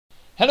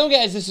Hello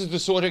guys, this is the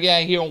SWTOR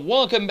guy here, and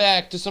welcome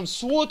back to some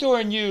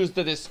SWTOR news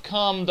that has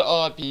come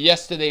up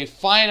yesterday.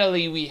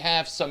 Finally, we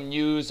have some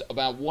news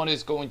about what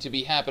is going to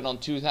be happening on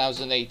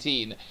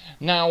 2018.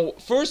 Now,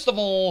 first of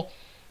all,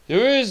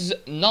 there is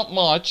not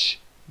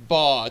much,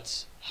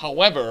 but,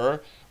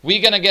 however,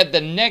 we're gonna get the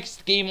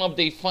next game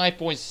update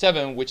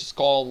 5.7, which is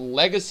called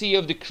Legacy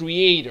of the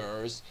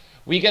Creators.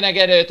 We're gonna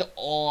get it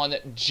on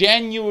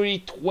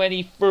January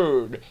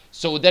 23rd,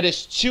 so that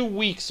is 2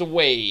 weeks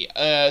away.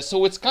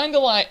 So it's kind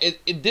of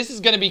like, this is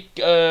gonna be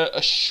a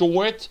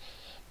short,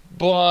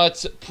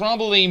 but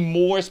probably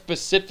more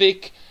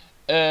specific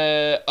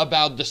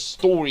about the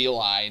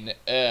storyline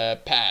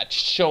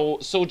patch.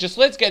 So just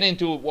let's get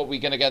into what we're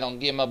gonna get on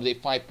Game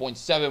Update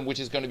 5.7, which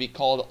is gonna be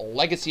called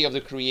Legacy of the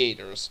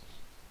Creators.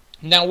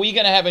 Now we're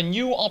gonna have a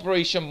new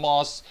Operation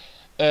Moss.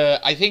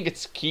 I think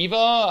it's Skiva.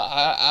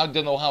 I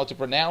don't know how to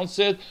pronounce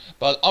it,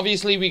 but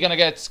obviously we're gonna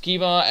get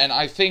Skiva, and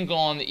I think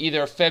on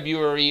either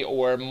February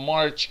or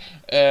March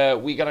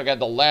we're gonna get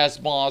the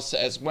last boss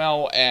as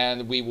well,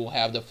 and we will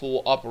have the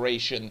full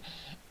operation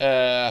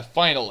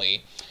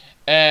finally.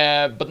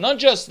 But not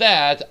just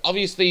that,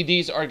 obviously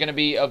these are going to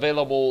be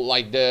available,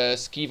 like the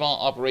Skiva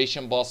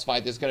Operation boss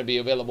fight is going to be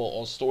available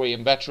on Story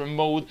and Veteran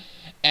mode.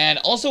 And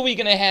also we're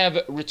going to have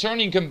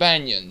returning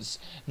companions.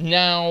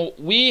 Now,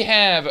 we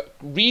have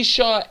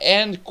Risha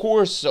and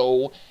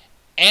Corso,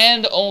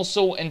 and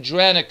also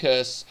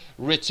Andronicus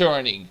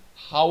returning.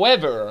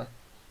 However,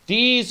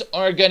 these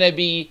are going to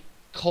be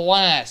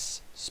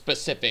class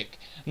specific.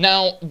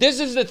 Now, this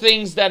is the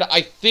things that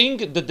I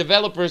think the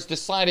developers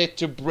decided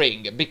to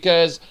bring,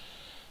 because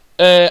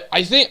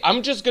I think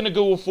I'm just gonna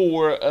go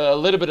for a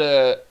little bit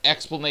of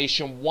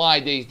explanation why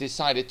they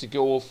decided to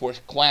go for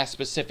class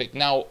specific.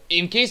 Now,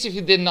 in case if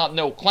you did not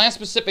know, class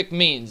specific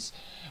means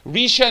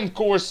Risha and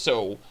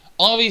Corso,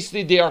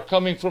 obviously they are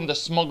coming from the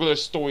smuggler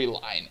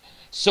storyline.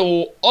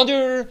 So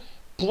other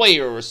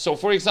players, so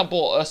for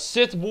example a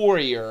Sith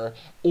warrior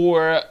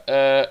or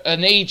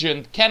an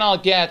agent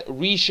cannot get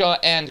Risha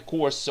and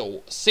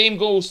Corso. Same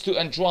goes to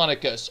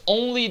Andronicus.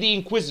 Only the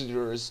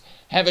Inquisitors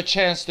have a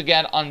chance to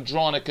get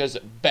Andronicus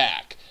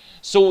back.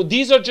 So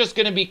these are just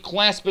going to be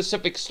class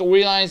specific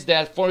storylines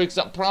that, for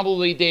example,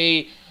 probably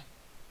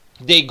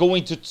they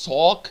going to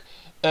talk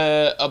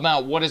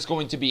about what is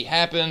going to be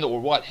happened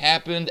or what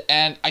happened.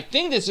 And I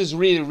think this is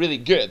really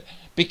good,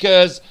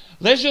 because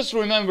let's just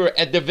remember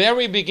at the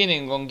very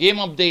beginning on Game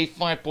Update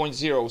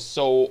 5.0,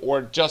 so,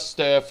 or just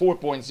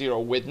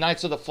 4.0, with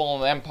Knights of the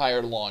Fallen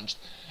Empire launched,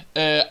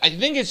 I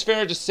think it's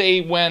fair to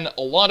say when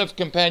a lot of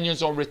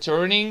companions are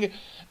returning,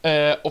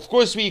 of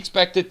course we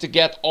expected to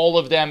get all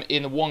of them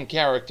in one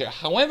character.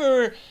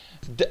 However,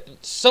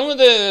 some of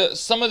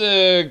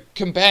the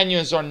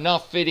companions are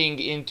not fitting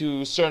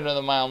into a certain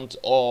amount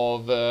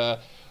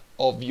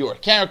of your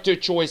character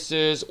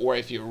choices, or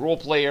if you're a role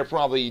player,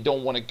 probably you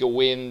don't want to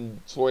go in,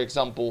 for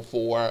example,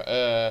 for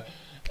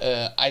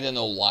I don't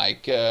know,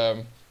 like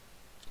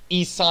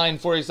E-Sign,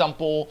 for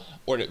example,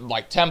 or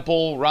like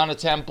Temple, Rana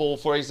Temple,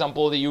 for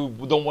example, that you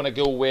don't want to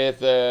go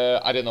with,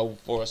 I don't know,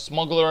 for a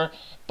smuggler.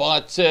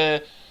 But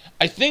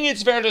I think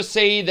it's fair to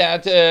say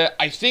that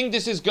I think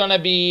this is gonna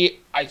be,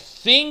 I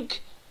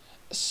think,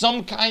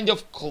 some kind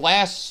of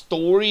class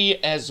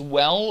story as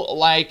well.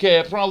 Like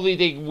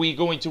probably we're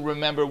going to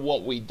remember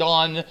what we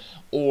done,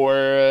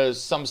 or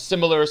some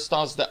similar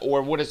stuff that,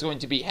 or what is going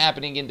to be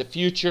happening in the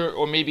future,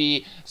 or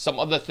maybe some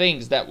other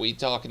things that we're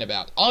talking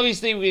about.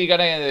 Obviously we're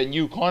gonna get a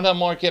new content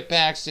market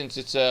pack since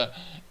it's a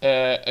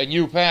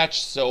new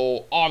patch,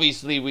 so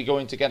obviously we're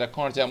going to get a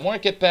content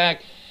market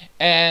pack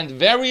and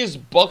various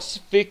bugs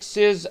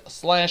fixes /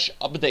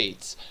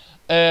 updates.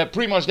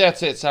 Pretty much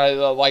that's it.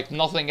 So, like,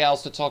 nothing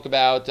else to talk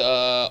about,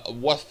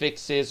 what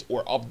fixes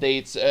or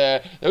updates.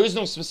 There is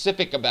no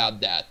specific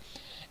about that.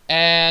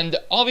 And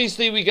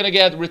obviously we're gonna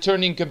get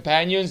returning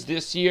companions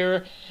this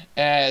year,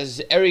 as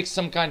Eric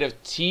some kind of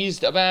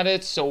teased about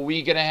it. So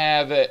we're gonna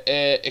have,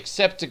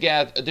 except to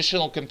get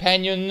additional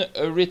companion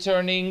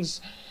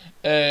returnings,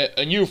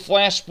 a new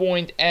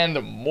flashpoint,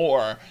 and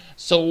more.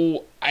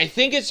 So I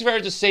think it's fair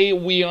to say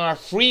we are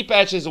 3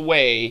 patches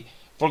away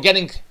for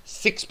getting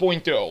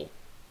 6.0.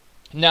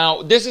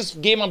 Now, this is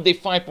Game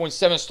Update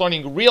 5.7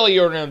 starting really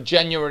early on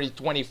January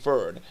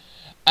 23rd.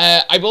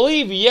 I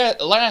believe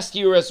last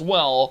year as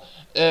well,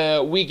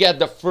 we got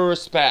the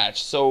first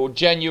patch. So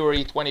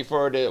January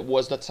 23rd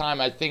was the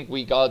time I think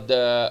we got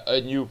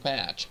a new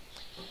patch.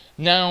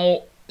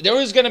 Now, there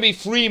is going to be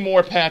 3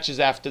 more patches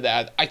after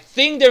that. I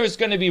think there is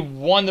going to be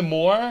 1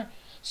 more.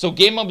 So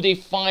Game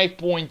Update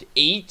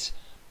 5.8,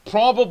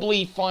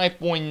 probably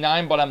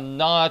 5.9, but I'm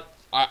not...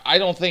 I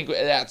don't think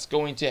that's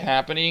going to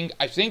happening.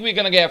 I think we're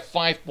going to get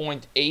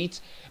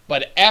 5.8,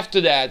 but after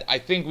that, I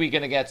think we're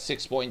going to get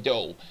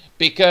 6.0.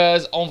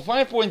 Because on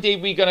 5.8,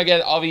 we're going to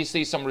get,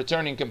 obviously, some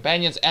returning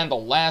companions and the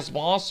last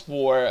boss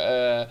for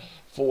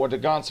the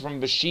Guns from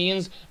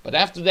Machines. But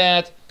after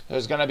that,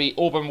 there's going to be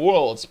open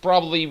worlds.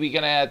 Probably we're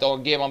going to add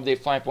on Game Update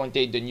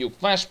 5.8 the new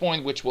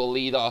Flashpoint, which will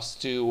lead us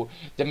to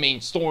the main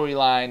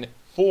storyline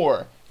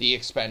for the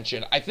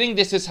expansion. I think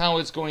this is how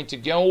it's going to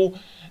go.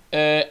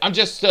 I'm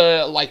just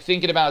like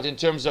thinking about in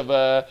terms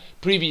of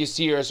previous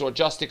years or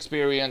just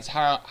experience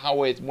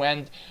how it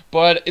went,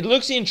 but it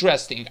looks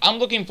interesting. I'm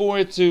looking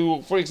forward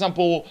to, for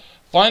example,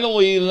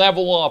 finally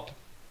level up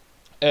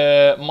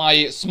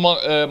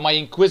my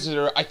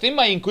Inquisitor. I think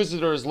my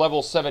Inquisitor is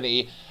level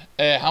 70.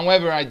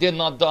 However, I did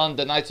not done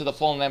the Knights of the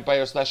Fallen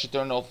Empire /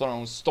 Eternal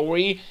Throne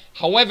story.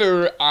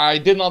 However, I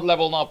did not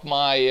level up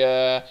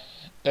my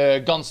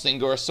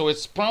Gunslinger, so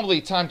it's probably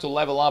time to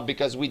level up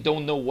because we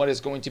don't know what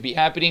is going to be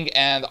happening.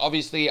 And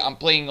obviously I'm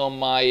playing on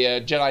my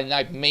Jedi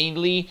Knight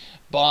mainly,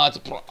 but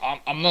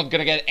I'm not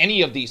gonna get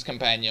any of these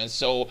companions,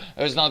 so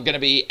there's not gonna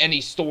be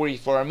any story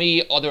for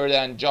me other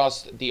than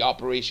just the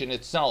operation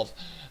itself.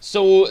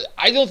 So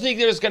I don't think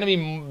there's going to be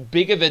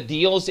big of a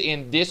deals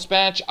in this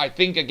patch. I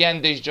think,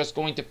 again, they're just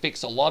going to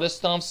fix a lot of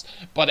stuffs.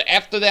 But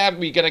after that,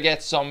 we're going to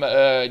get some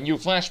new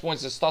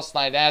flashpoints and stuff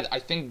like that. I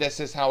think this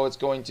is how it's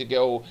going to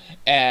go.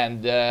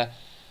 And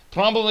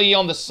probably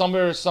on the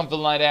summer or something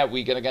like that,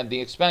 we're going to get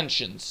the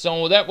expansion.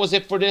 So that was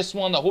it for this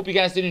one. I hope you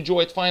guys did enjoy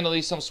it.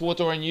 Finally, some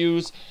SWTOR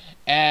news.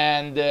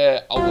 And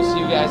I will see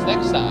you guys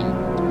next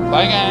time.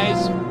 Bye,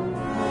 guys.